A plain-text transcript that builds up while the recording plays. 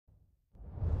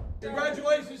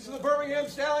Congratulations to the Birmingham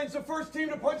Stallions, the first team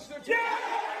to punch their ticket.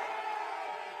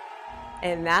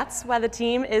 And that's why the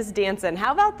team is dancing.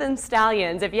 How about them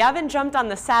Stallions? If you haven't jumped on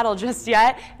the saddle just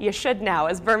yet, you should now,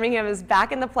 as Birmingham is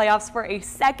back in the playoffs for a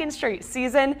second straight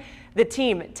season. The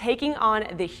team taking on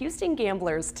the Houston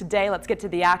Gamblers today. Let's get to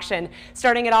the action.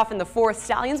 Starting it off in the fourth,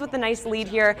 Stallions with a nice lead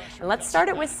here. And let's start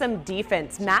it with some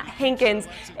defense. Matt Hankins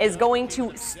is going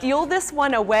to steal this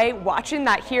one away. Watching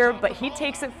that here, but he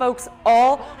takes it, folks,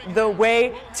 all the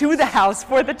way to the house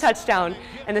for the touchdown.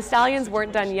 And the Stallions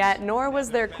weren't done yet, nor was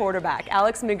their quarterback.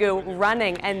 Alex Magoo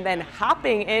running and then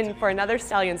hopping in for another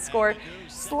Stallions score,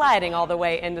 sliding all the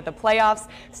way into the playoffs.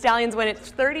 Stallions win it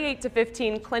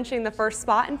 38-15, clinching the first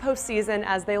spot in postseason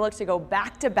as they look to go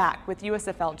back-to-back with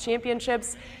USFL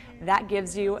championships. That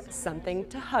gives you something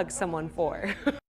to hug someone for.